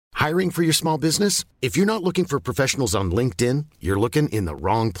Hiring for your small business? If you're not looking for professionals on LinkedIn, you're looking in the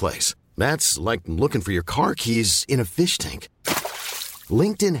wrong place. That's like looking for your car keys in a fish tank.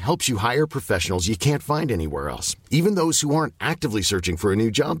 LinkedIn helps you hire professionals you can't find anywhere else, even those who aren't actively searching for a new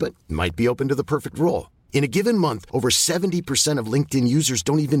job but might be open to the perfect role. In a given month, over 70% of LinkedIn users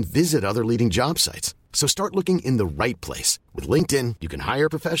don't even visit other leading job sites. So start looking in the right place. With LinkedIn, you can hire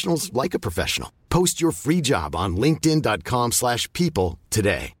professionals like a professional. Post your free job on linkedin.com/people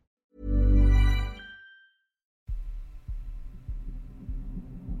today.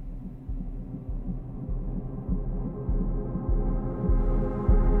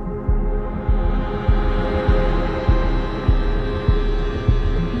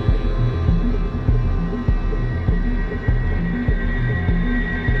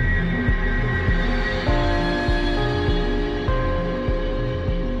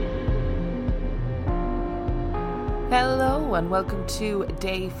 Hello and welcome to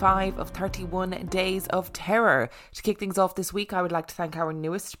day 5 of 31 Days of Terror. To kick things off this week, I would like to thank our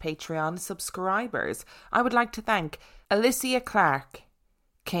newest Patreon subscribers. I would like to thank Alicia Clark,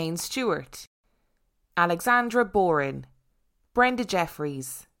 Kane Stewart, Alexandra Boren, Brenda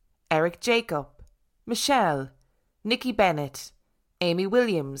Jeffries, Eric Jacob, Michelle, Nikki Bennett, Amy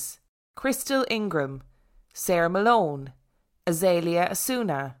Williams, Crystal Ingram, Sarah Malone, Azalea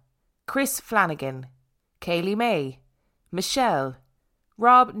Asuna, Chris Flanagan, Kaylee May, Michelle,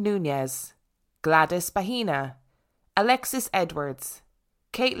 Rob Nunez, Gladys Bahina, Alexis Edwards,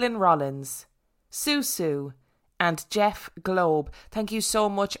 Caitlin Rollins, Susu, and Jeff Globe. Thank you so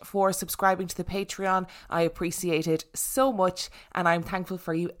much for subscribing to the Patreon. I appreciate it so much and I'm thankful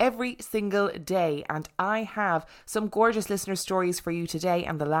for you every single day. And I have some gorgeous listener stories for you today,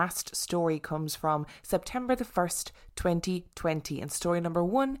 and the last story comes from September the 1st, 2020, and story number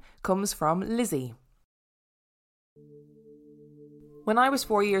 1 comes from Lizzie. When I was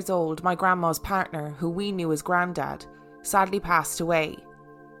 4 years old, my grandma's partner, who we knew as Grandad, sadly passed away.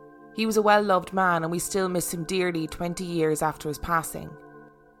 He was a well-loved man and we still miss him dearly 20 years after his passing.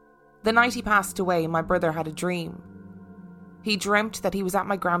 The night he passed away, my brother had a dream. He dreamt that he was at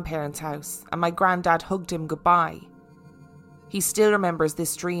my grandparents' house and my granddad hugged him goodbye. He still remembers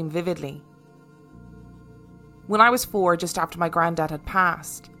this dream vividly. When I was 4, just after my granddad had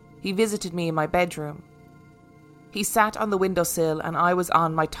passed, he visited me in my bedroom. He sat on the windowsill and I was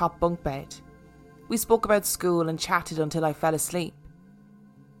on my top bunk bed. We spoke about school and chatted until I fell asleep.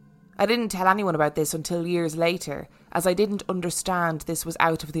 I didn't tell anyone about this until years later, as I didn't understand this was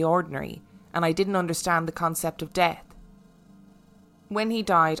out of the ordinary, and I didn't understand the concept of death. When he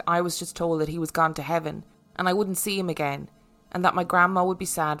died, I was just told that he was gone to heaven, and I wouldn't see him again, and that my grandma would be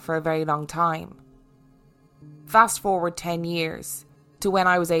sad for a very long time. Fast forward 10 years, to when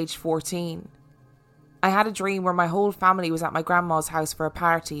I was aged 14. I had a dream where my whole family was at my grandma's house for a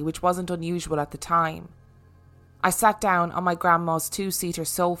party, which wasn't unusual at the time. I sat down on my grandma's 2-seater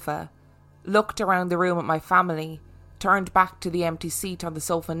sofa, looked around the room at my family, turned back to the empty seat on the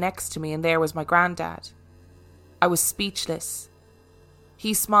sofa next to me, and there was my granddad. I was speechless.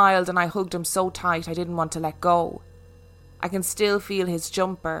 He smiled and I hugged him so tight I didn't want to let go. I can still feel his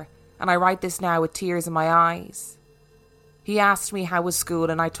jumper, and I write this now with tears in my eyes. He asked me how was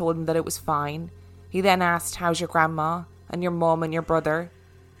school and I told him that it was fine. He then asked, how's your grandma and your mum and your brother?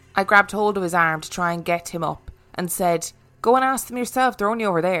 I grabbed hold of his arm to try and get him up and said, go and ask them yourself, they're only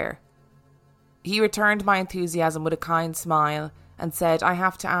over there. He returned my enthusiasm with a kind smile and said, I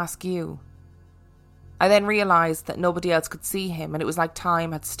have to ask you. I then realised that nobody else could see him and it was like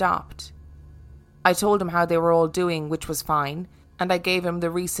time had stopped. I told him how they were all doing, which was fine, and I gave him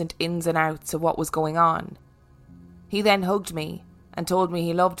the recent ins and outs of what was going on. He then hugged me and told me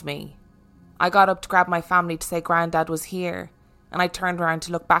he loved me. I got up to grab my family to say Grandad was here, and I turned around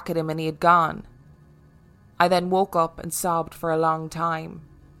to look back at him and he had gone. I then woke up and sobbed for a long time.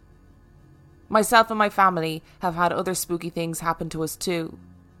 Myself and my family have had other spooky things happen to us too.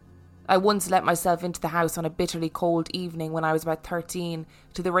 I once let myself into the house on a bitterly cold evening when I was about 13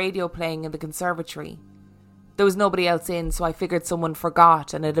 to the radio playing in the conservatory. There was nobody else in, so I figured someone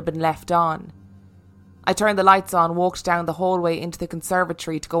forgot and it had been left on. I turned the lights on, walked down the hallway into the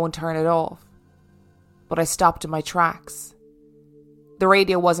conservatory to go and turn it off. But I stopped in my tracks. The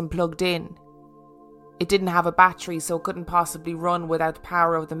radio wasn't plugged in. It didn't have a battery, so it couldn't possibly run without the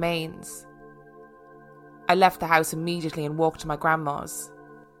power of the mains. I left the house immediately and walked to my grandma's.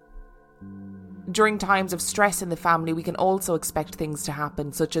 During times of stress in the family, we can also expect things to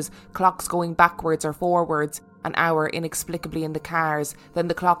happen, such as clocks going backwards or forwards an hour inexplicably in the cars, then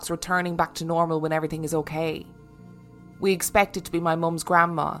the clocks returning back to normal when everything is okay. We expect it to be my mum's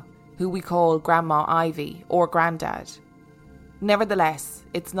grandma, who we call Grandma Ivy or Grandad. Nevertheless,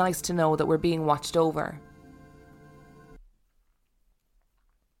 it's nice to know that we're being watched over.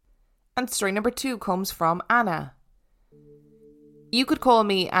 And story number 2 comes from Anna. You could call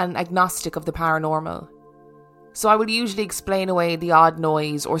me an agnostic of the paranormal, so I will usually explain away the odd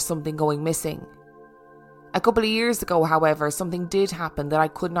noise or something going missing. A couple of years ago, however, something did happen that I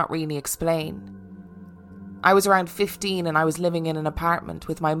could not really explain. I was around 15 and I was living in an apartment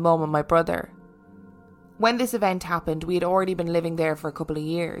with my mum and my brother. When this event happened, we had already been living there for a couple of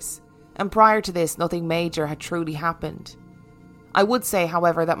years, and prior to this, nothing major had truly happened. I would say,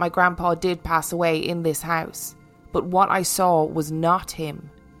 however, that my grandpa did pass away in this house, but what I saw was not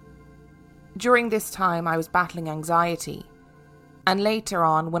him. During this time, I was battling anxiety, and later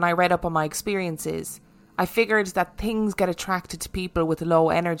on, when I read up on my experiences, I figured that things get attracted to people with low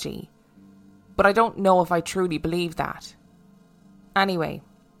energy, but I don't know if I truly believe that. Anyway,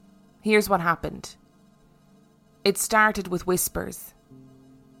 here's what happened. It started with whispers.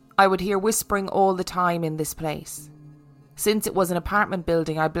 I would hear whispering all the time in this place. Since it was an apartment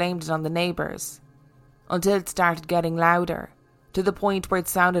building, I blamed it on the neighbours, until it started getting louder, to the point where it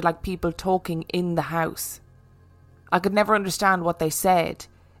sounded like people talking in the house. I could never understand what they said.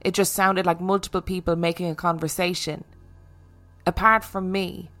 It just sounded like multiple people making a conversation. Apart from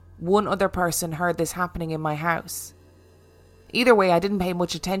me, one other person heard this happening in my house. Either way, I didn't pay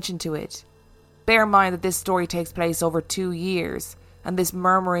much attention to it. Bear in mind that this story takes place over 2 years, and this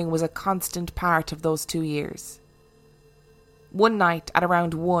murmuring was a constant part of those 2 years. One night at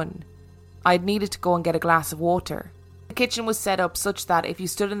around 1, I had needed to go and get a glass of water. The kitchen was set up such that if you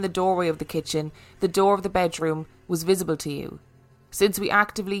stood in the doorway of the kitchen, the door of the bedroom was visible to you. Since we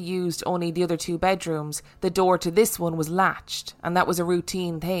actively used only the other 2 bedrooms, the door to this one was latched, and that was a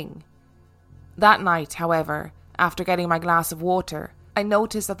routine thing. That night, however, after getting my glass of water, I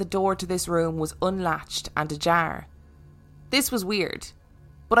noticed that the door to this room was unlatched and ajar. This was weird,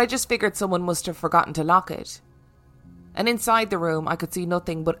 but I just figured someone must have forgotten to lock it. And inside the room, I could see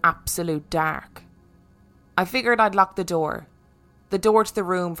nothing but absolute dark. I figured I'd lock the door. The door to the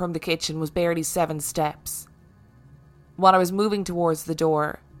room from the kitchen was barely 7 steps. While I was moving towards the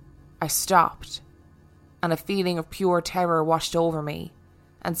door, I stopped, and a feeling of pure terror washed over me,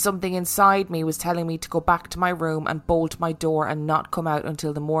 and something inside me was telling me to go back to my room and bolt my door and not come out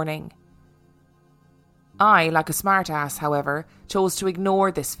until the morning. I, like a smartass, however, chose to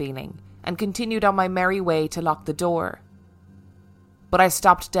ignore this feeling and continued on my merry way to lock the door. But I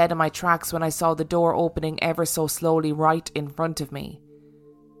stopped dead in my tracks when I saw the door opening ever so slowly right in front of me.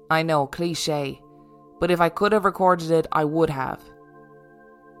 I know, cliché, but if I could have recorded it, I would have.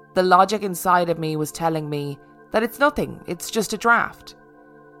 The logic inside of me was telling me that it's nothing, it's just a draft.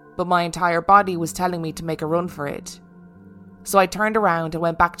 But my entire body was telling me to make a run for it. So I turned around and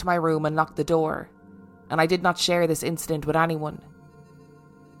went back to my room and locked the door, and I did not share this incident with anyone.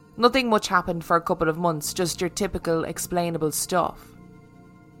 Nothing much happened for a couple of months, just your typical explainable stuff.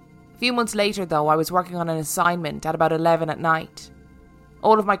 A few months later though, I was working on an assignment at about 11 at night.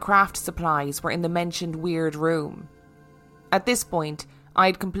 All of my craft supplies were in the mentioned weird room. At this point, I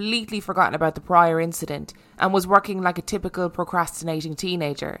had completely forgotten about the prior incident and was working like a typical procrastinating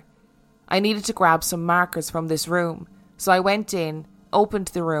teenager. I needed to grab some markers from this room, so I went in, opened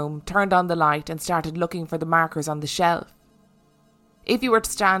the room, turned on the light and started looking for the markers on the shelf. If you were to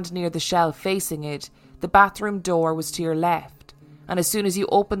stand near the shelf facing it, the bathroom door was to your left, and as soon as you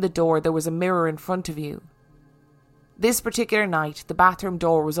opened the door there was a mirror in front of you. This particular night, the bathroom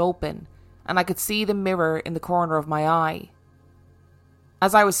door was open, and I could see the mirror in the corner of my eye.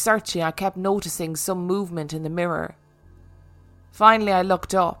 As I was searching, I kept noticing some movement in the mirror. Finally, I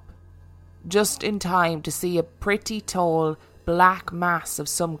looked up, just in time to see a pretty tall, black mass of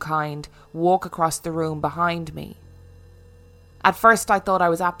some kind walk across the room behind me. At first, I thought I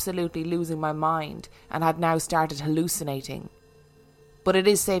was absolutely losing my mind and had now started hallucinating. But it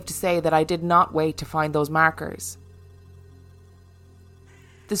is safe to say that I did not wait to find those markers.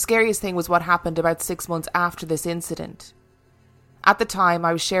 The scariest thing was what happened about 6 months after this incident. At the time,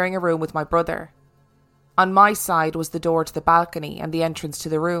 I was sharing a room with my brother. On my side was the door to the balcony and the entrance to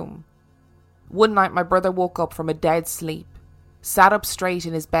the room. One night, my brother woke up from a dead sleep, sat up straight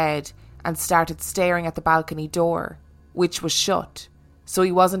in his bed and started staring at the balcony door, which was shut, so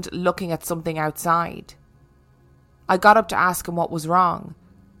he wasn't looking at something outside. I got up to ask him what was wrong,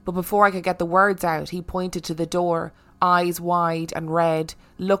 but before I could get the words out, he pointed to the door, eyes wide and red,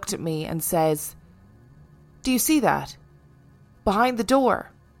 looked at me and says, "Do you see that? Behind the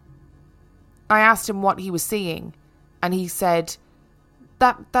door." I asked him what he was seeing, and he said,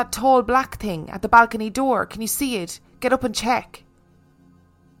 That tall black thing at the balcony door, can you see it? Get up and check."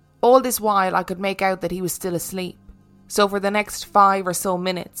 All this while I could make out that he was still asleep, So for the next 5 or so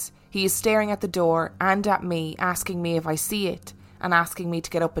minutes, he is staring at the door and at me, asking me if I see it and asking me to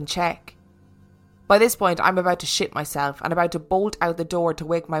get up and check. By this point, I'm about to shit myself and about to bolt out the door to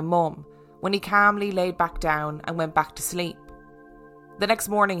wake my mum when he calmly laid back down and went back to sleep. The next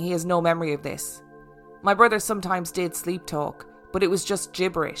morning, he has no memory of this. My brother sometimes did sleep talk, but it was just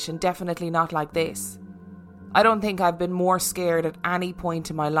gibberish and definitely not like this. I don't think I've been more scared at any point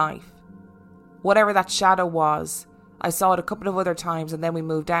in my life. Whatever that shadow was, I saw it a couple of other times and then we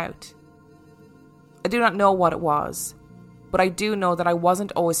moved out. I do not know what it was, but I do know that I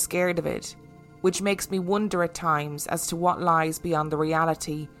wasn't always scared of it, which makes me wonder at times as to what lies beyond the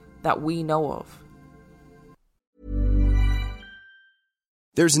reality that we know of.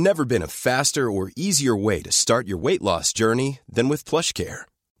 There's never been a faster or easier way to start your weight loss journey than with PlushCare.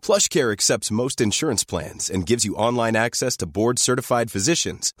 PlushCare accepts most insurance plans and gives you online access to board-certified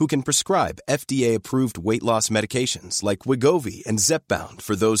physicians who can prescribe FDA-approved weight loss medications like Wegovy and Zepbound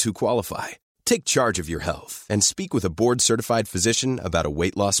for those who qualify. Take charge of your health and speak with a board-certified physician about a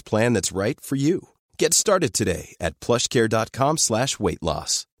weight loss plan that's right for you. Get started today at plushcare.com/weight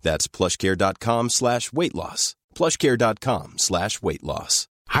loss. That's plushcare.com/weight loss. plushcare.com/weight loss.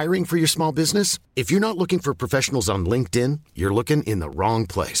 Hiring for your small business? If you're not looking for professionals on LinkedIn, you're looking in the wrong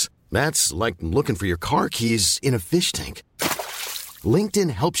place. That's like looking for your car keys in a fish tank. LinkedIn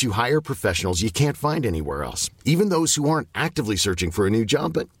helps you hire professionals you can't find anywhere else, even those who aren't actively searching for a new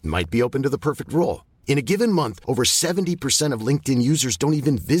job but might be open to the perfect role. In a given month, over 70% of LinkedIn users don't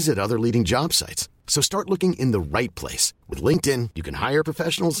even visit other leading job sites. So start looking in the right place. With LinkedIn, you can hire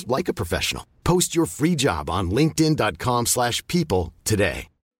professionals like a professional. Post your free job on linkedin.com/people today.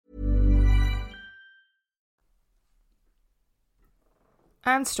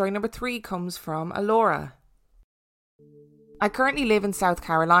 And story number 3 comes from Alora. I currently live in South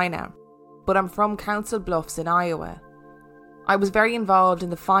Carolina, but I'm from Council Bluffs in Iowa. I was very involved in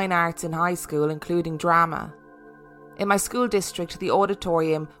the fine arts in high school, including drama. In my school district, the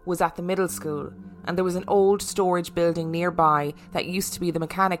auditorium was at the middle school, and there was an old storage building nearby that used to be the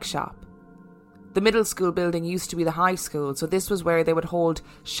mechanic shop. The middle school building used to be the high school, so this was where they would hold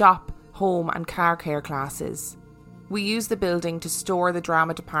shop, home and car care classes. We used the building to store the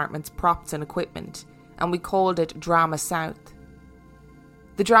drama department's props and equipment, and we called it Drama South.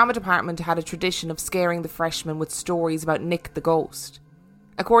 The drama department had a tradition of scaring the freshmen with stories about Nick the ghost.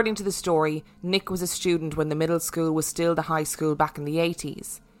 According to the story, Nick was a student when the middle school was still the high school back in the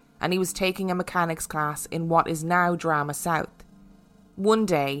 80s, and he was taking a mechanics class in what is now Drama South. One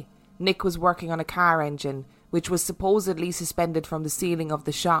day, Nick was working on a car engine, which was supposedly suspended from the ceiling of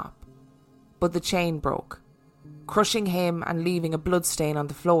the shop. But the chain broke, crushing him and leaving a bloodstain on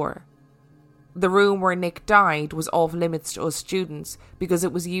the floor. The room where Nick died was off limits to us students because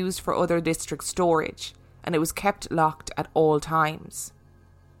it was used for other district storage, and it was kept locked at all times.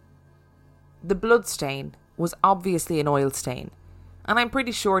 The bloodstain was obviously an oil stain, and I'm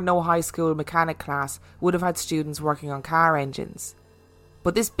pretty sure no high school mechanic class would have had students working on car engines.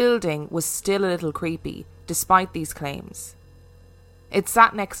 But this building was still a little creepy, despite these claims. It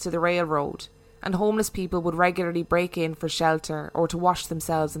sat next to the railroad, and homeless people would regularly break in for shelter or to wash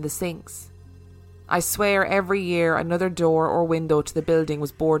themselves in the sinks. I swear every year another door or window to the building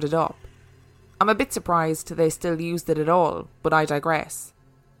was boarded up. I'm a bit surprised they still used it at all, but I digress.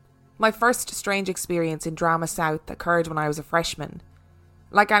 My first strange experience in Drama South occurred when I was a freshman.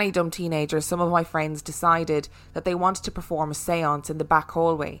 Like any dumb teenager, some of my friends decided that they wanted to perform a séance in the back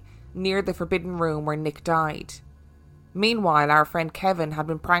hallway, near the forbidden room where Nick died. Meanwhile, our friend Kevin had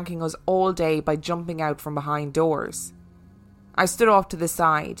been pranking us all day by jumping out from behind doors. I stood off to the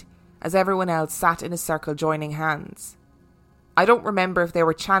side, as everyone else sat in a circle joining hands. I don't remember if they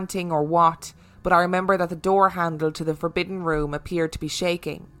were chanting or what, but I remember that the door handle to the forbidden room appeared to be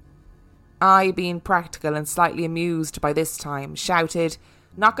shaking. I, being practical and slightly amused by this time, shouted,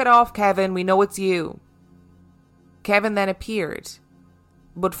 "Knock it off, Kevin, we know it's you." Kevin then appeared,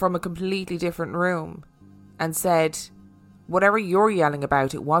 but from a completely different room, and said, "Whatever you're yelling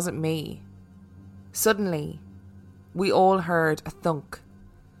about, it wasn't me." Suddenly, we all heard a thunk,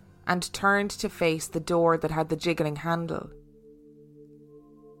 and turned to face the door that had the jiggling handle.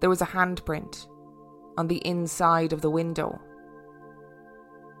 There was a handprint on the inside of the window.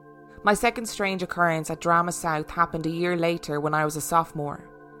 My second strange occurrence at Drama South happened a year later when I was a sophomore.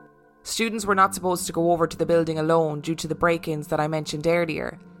 Students were not supposed to go over to the building alone due to the break-ins that I mentioned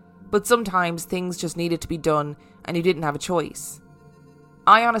earlier, but sometimes things just needed to be done and you didn't have a choice.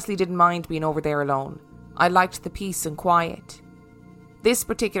 I honestly didn't mind being over there alone. I liked the peace and quiet. This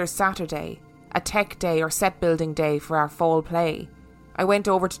particular Saturday, a tech day or set building day for our fall play, I went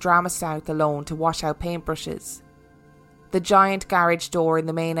over to Drama South alone to wash out paintbrushes. The giant garage door in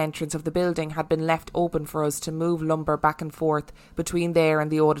the main entrance of the building had been left open for us to move lumber back and forth between there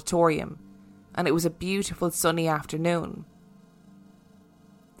and the auditorium, and it was a beautiful sunny afternoon.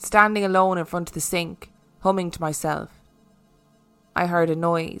 Standing alone in front of the sink, humming to myself, I heard a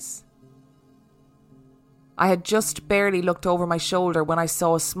noise. I had just barely looked over my shoulder when I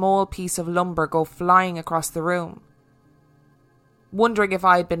saw a small piece of lumber go flying across the room. Wondering if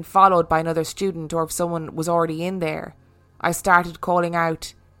I had been followed by another student or if someone was already in there, I started calling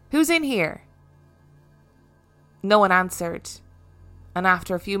out, "Who's in here?" No one answered, and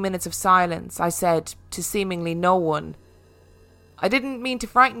after a few minutes of silence, I said to seemingly no one, "I didn't mean to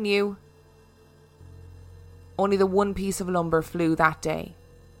frighten you." Only the one piece of lumber flew that day.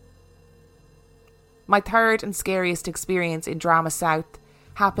 My third and scariest experience in Drama South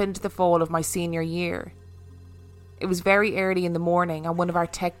happened the fall of my senior year. It was very early in the morning on one of our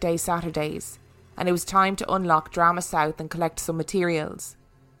Tech Day Saturdays, and it was time to unlock Drama South and collect some materials.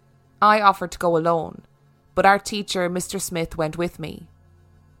 I offered to go alone, but our teacher, Mr. Smith, went with me.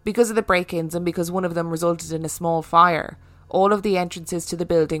 Because of the break-ins and because one of them resulted in a small fire, all of the entrances to the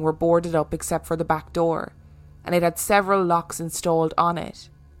building were boarded up except for the back door, and it had several locks installed on it.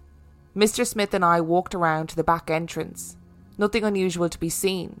 Mr. Smith and I walked around to the back entrance, nothing unusual to be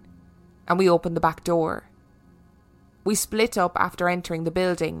seen, and we opened the back door. We split up after entering the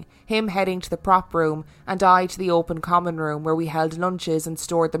building, him heading to the prop room and I to the open common room where we held lunches and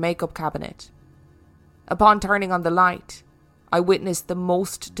stored the makeup cabinet. Upon turning on the light, I witnessed the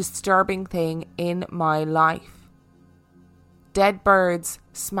most disturbing thing in my life. Dead birds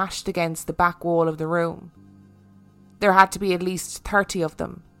smashed against the back wall of the room. There had to be at least 30 of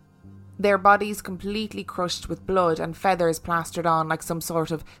them. Their bodies completely crushed with blood and feathers plastered on like some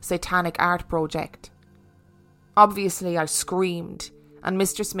sort of satanic art project. Obviously, I screamed, and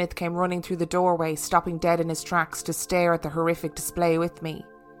Mr. Smith came running through the doorway, stopping dead in his tracks to stare at the horrific display with me.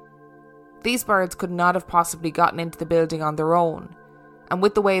 These birds could not have possibly gotten into the building on their own, and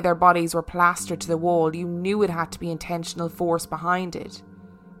with the way their bodies were plastered to the wall, you knew it had to be intentional force behind it.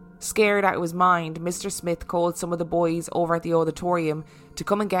 Scared out of his mind, Mr. Smith called some of the boys over at the auditorium to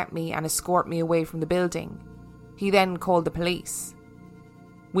come and get me and escort me away from the building. He then called the police.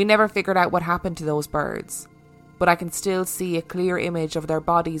 We never figured out what happened to those birds, but I can still see a clear image of their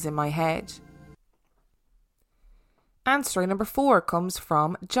bodies in my head. And story number 4 comes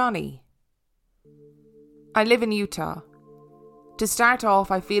from Johnny. I live in Utah. To start off,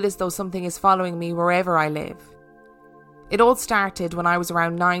 I feel as though something is following me wherever I live. It all started when I was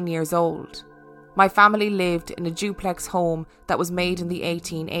around 9 years old. My family lived in a duplex home that was made in the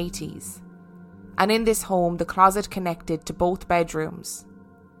 1880s. And in this home, the closet connected to both bedrooms.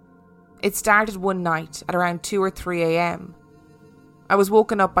 It started one night at around 2 or 3 a.m. I was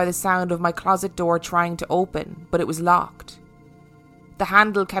woken up by the sound of my closet door trying to open, but it was locked. The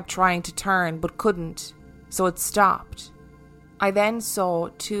handle kept trying to turn but couldn't, so it stopped. I then saw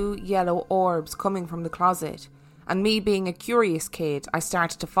 2 yellow orbs coming from the closet, and me being a curious kid, I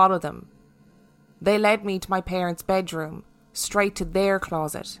started to follow them. They led me to my parents' bedroom, straight to their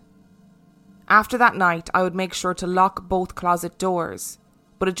closet. After that night, I would make sure to lock both closet doors,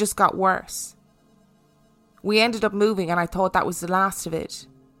 but it just got worse. We ended up moving and I thought that was the last of it,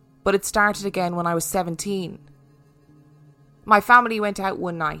 but it started again when I was 17. My family went out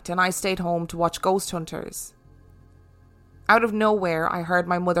one night and I stayed home to watch Ghost Hunters. Out of nowhere, I heard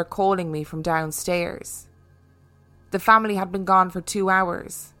my mother calling me from downstairs. The family had been gone for 2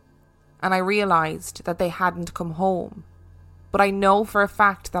 hours, and I realised that they hadn't come home. But I know for a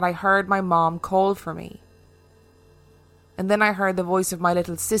fact that I heard my mom call for me. And then I heard the voice of my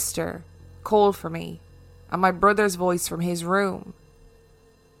little sister call for me, and my brother's voice from his room.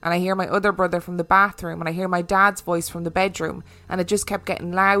 And I hear my other brother from the bathroom, and I hear my dad's voice from the bedroom, and it just kept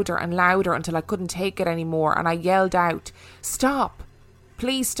getting louder and louder until I couldn't take it anymore, and I yelled out, "Stop!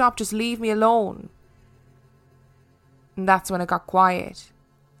 Please stop, just leave me alone." And that's when it got quiet,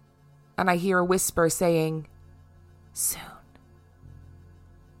 and I hear a whisper saying, "Soon."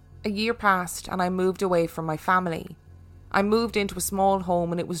 A year passed and I moved away from my family. I moved into a small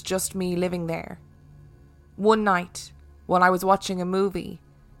home and it was just me living there. One night, while I was watching a movie,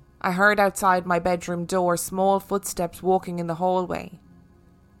 I heard outside my bedroom door small footsteps walking in the hallway.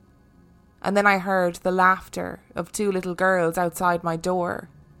 And then I heard the laughter of 2 little girls outside my door,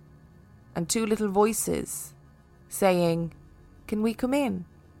 and 2 little voices saying, "Can we come in?"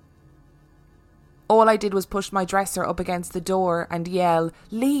 All I did was push my dresser up against the door and yell,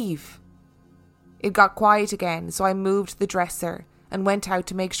 "Leave!" It got quiet again, so I moved the dresser and went out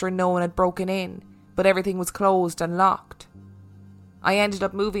to make sure no one had broken in, but everything was closed and locked. I ended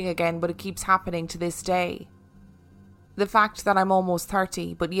up moving again, but it keeps happening to this day. The fact that I'm almost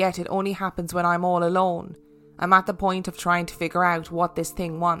 30, but yet it only happens when I'm all alone. I'm at the point of trying to figure out what this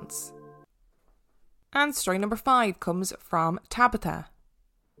thing wants. And story number 5 comes from Tabitha.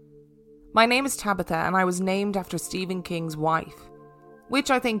 My name is Tabitha and I was named after Stephen King's wife,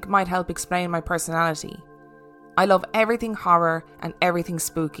 which I think might help explain my personality. I love everything horror and everything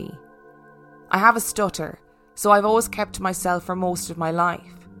spooky. I have a stutter, so I've always kept to myself for most of my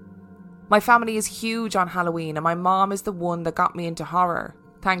life. My family is huge on Halloween and my mom is the one that got me into horror.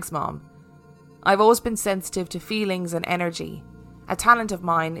 Thanks, Mom. I've always been sensitive to feelings and energy. A talent of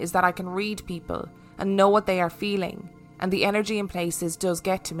mine is that I can read people and know what they are feeling, and the energy in places does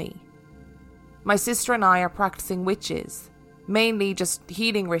get to me. My sister and I are practicing witches, mainly just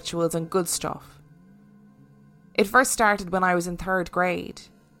healing rituals and good stuff. It first started when I was in 3rd grade.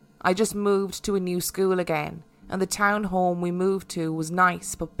 I just moved to a new school again, and the town home we moved to was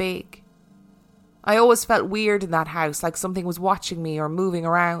nice but big. I always felt weird in that house, like something was watching me or moving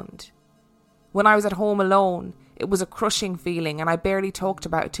around. When I was at home alone, it was a crushing feeling and I barely talked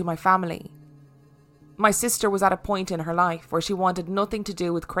about it to my family. My sister was at a point in her life where she wanted nothing to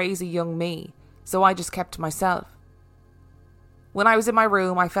do with crazy young me, so I just kept to myself. When I was in my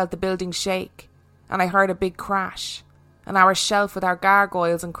room, I felt the building shake, and I heard a big crash, and our shelf with our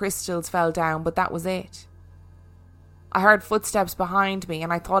gargoyles and crystals fell down, but that was it. I heard footsteps behind me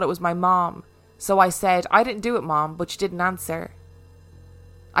and I thought it was my mom, so I said, "I didn't do it, Mom," but she didn't answer.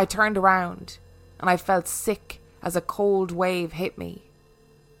 I turned around, and I felt sick as a cold wave hit me.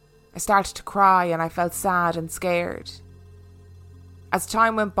 I started to cry and I felt sad and scared. As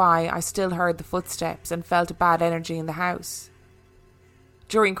time went by, I still heard the footsteps and felt a bad energy in the house.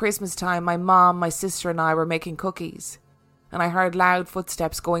 During Christmas time, my mom, my sister and I were making cookies, and I heard loud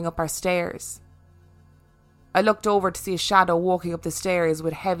footsteps going up our stairs. I looked over to see a shadow walking up the stairs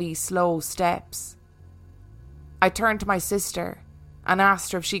with heavy, slow steps. I turned to my sister and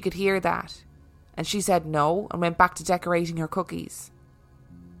asked her if she could hear that, and she said no and went back to decorating her cookies.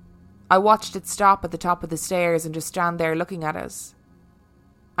 I watched it stop at the top of the stairs and just stand there looking at us.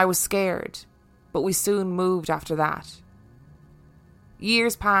 I was scared, but we soon moved after that.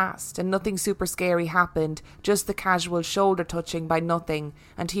 Years passed and nothing super scary happened, just the casual shoulder touching by nothing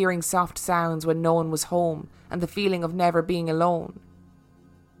and hearing soft sounds when no one was home and the feeling of never being alone.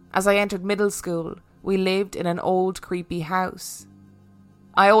 As I entered middle school, we lived in an old creepy house.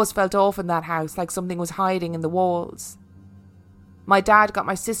 I always felt off in that house, like something was hiding in the walls. My dad got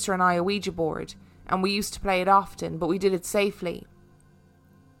my sister and I a Ouija board, and we used to play it often, but we did it safely.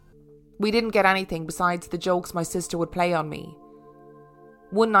 We didn't get anything besides the jokes my sister would play on me.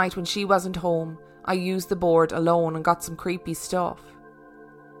 One night when she wasn't home, I used the board alone and got some creepy stuff.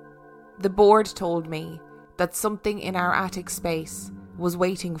 The board told me that something in our attic space was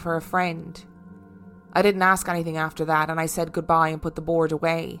waiting for a friend. I didn't ask anything after that, and I said goodbye and put the board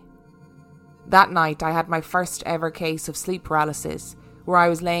away. That night I had my first ever case of sleep paralysis, where I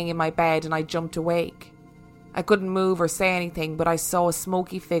was laying in my bed and I jumped awake. I couldn't move or say anything, but I saw a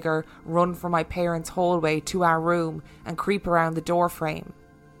smoky figure run from my parents' hallway to our room and creep around the door frame.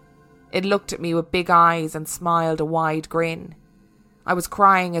 It looked at me with big eyes and smiled a wide grin. I was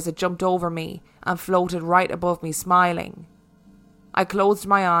crying as it jumped over me and floated right above me, smiling. I closed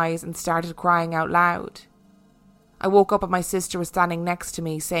my eyes and started crying out loud. I woke up and my sister was standing next to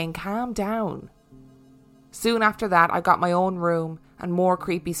me saying, "Calm down." Soon after that, I got my own room and more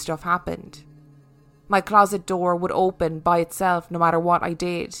creepy stuff happened. My closet door would open by itself no matter what I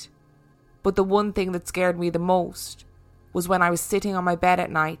did. But the one thing that scared me the most was when I was sitting on my bed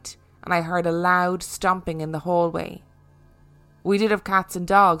at night and I heard a loud stomping in the hallway. We did have cats and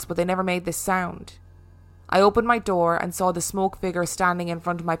dogs, but they never made this sound. I opened my door and saw the smoke figure standing in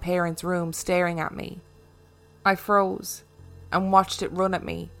front of my parents' room staring at me. I froze and watched it run at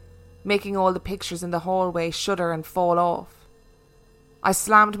me, making all the pictures in the hallway shudder and fall off. I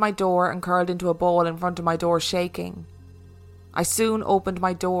slammed my door and curled into a ball in front of my door, shaking. I soon opened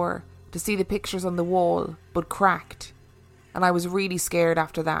my door to see the pictures on the wall, but cracked, and I was really scared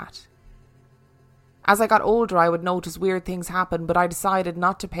after that. As I got older, I would notice weird things happen, but I decided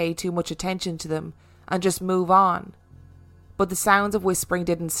not to pay too much attention to them and just move on. But the sounds of whispering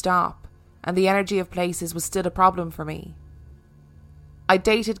didn't stop, and the energy of places was still a problem for me. I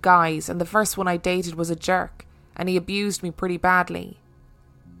dated guys, and the first one I dated was a jerk, and he abused me pretty badly.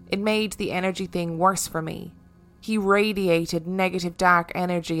 It made the energy thing worse for me. He radiated negative dark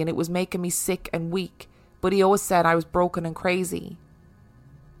energy and it was making me sick and weak, but he always said I was broken and crazy.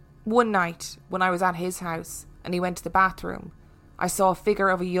 One night, when I was at his house and he went to the bathroom, I saw a figure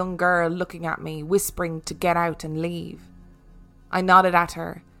of a young girl looking at me, whispering to get out and leave. I nodded at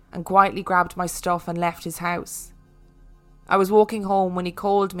her and quietly grabbed my stuff and left his house. I was walking home when he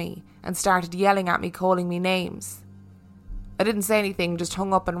called me and started yelling at me, calling me names. I didn't say anything, just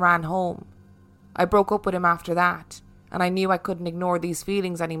hung up and ran home. I broke up with him after that, and I knew I couldn't ignore these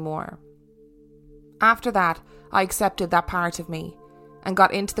feelings anymore. After that, I accepted that part of me and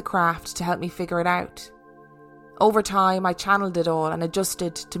got into the craft to help me figure it out. Over time, I channeled it all and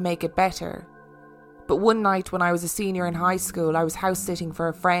adjusted to make it better. But one night when I was a senior in high school, I was house sitting for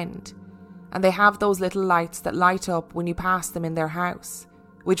a friend, and they have those little lights that light up when you pass them in their house,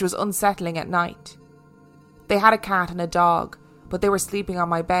 which was unsettling at night. They had a cat and a dog, but they were sleeping on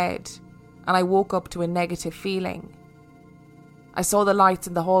my bed, and I woke up to a negative feeling. I saw the lights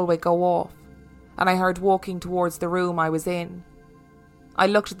in the hallway go off, and I heard walking towards the room I was in. I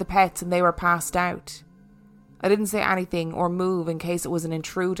looked at the pets and they were passed out. I didn't say anything or move in case it was an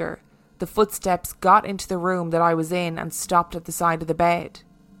intruder. The footsteps got into the room that I was in and stopped at the side of the bed.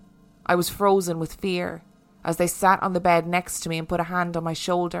 I was frozen with fear as they sat on the bed next to me and put a hand on my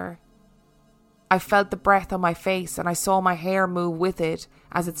shoulder. I felt the breath on my face and I saw my hair move with it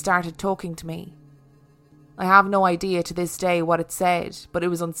as it started talking to me. I have no idea to this day what it said, but it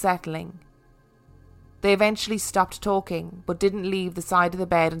was unsettling. They eventually stopped talking, but didn't leave the side of the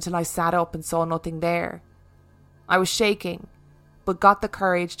bed until I sat up and saw nothing there. I was shaking, but got the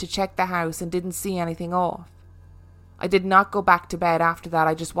courage to check the house and didn't see anything off. I did not go back to bed after that.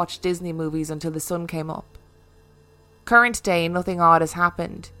 I just watched Disney movies until the sun came up. Current day, nothing odd has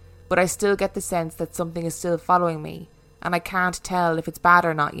happened, but I still get the sense that something is still following me, and I can't tell if it's bad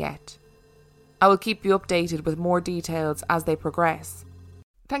or not yet. I will keep you updated with more details as they progress.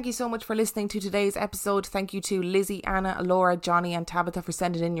 Thank you so much for listening to today's episode. Thank you to Lizzie, Anna, Laura, Johnny and Tabitha for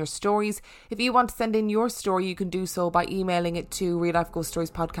sending in your stories. If you want to send in your story, you can do so by emailing it to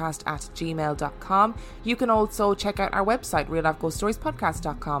reallifeghoststoriespodcast@gmail.com. You can also check out our website,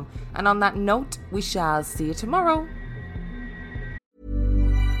 reallifeghoststoriespodcast.com. And on that note, we shall see you tomorrow.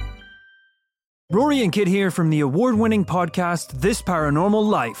 Rory and Kit here from the award-winning podcast This Paranormal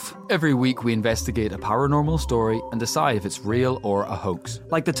Life. Every week we investigate a paranormal story and decide if it's real or a hoax.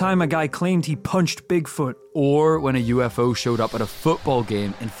 Like the time a guy claimed he punched Bigfoot. Or when a UFO showed up at a football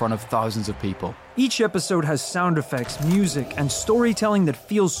game in front of thousands of people. Each episode has sound effects, music, and storytelling that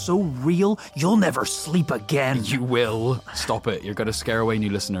feels so real, you'll never sleep again. You will. Stop it. You're going to scare away new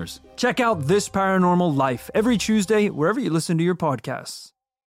listeners. Check out This Paranormal Life every Tuesday, wherever you listen to your podcasts.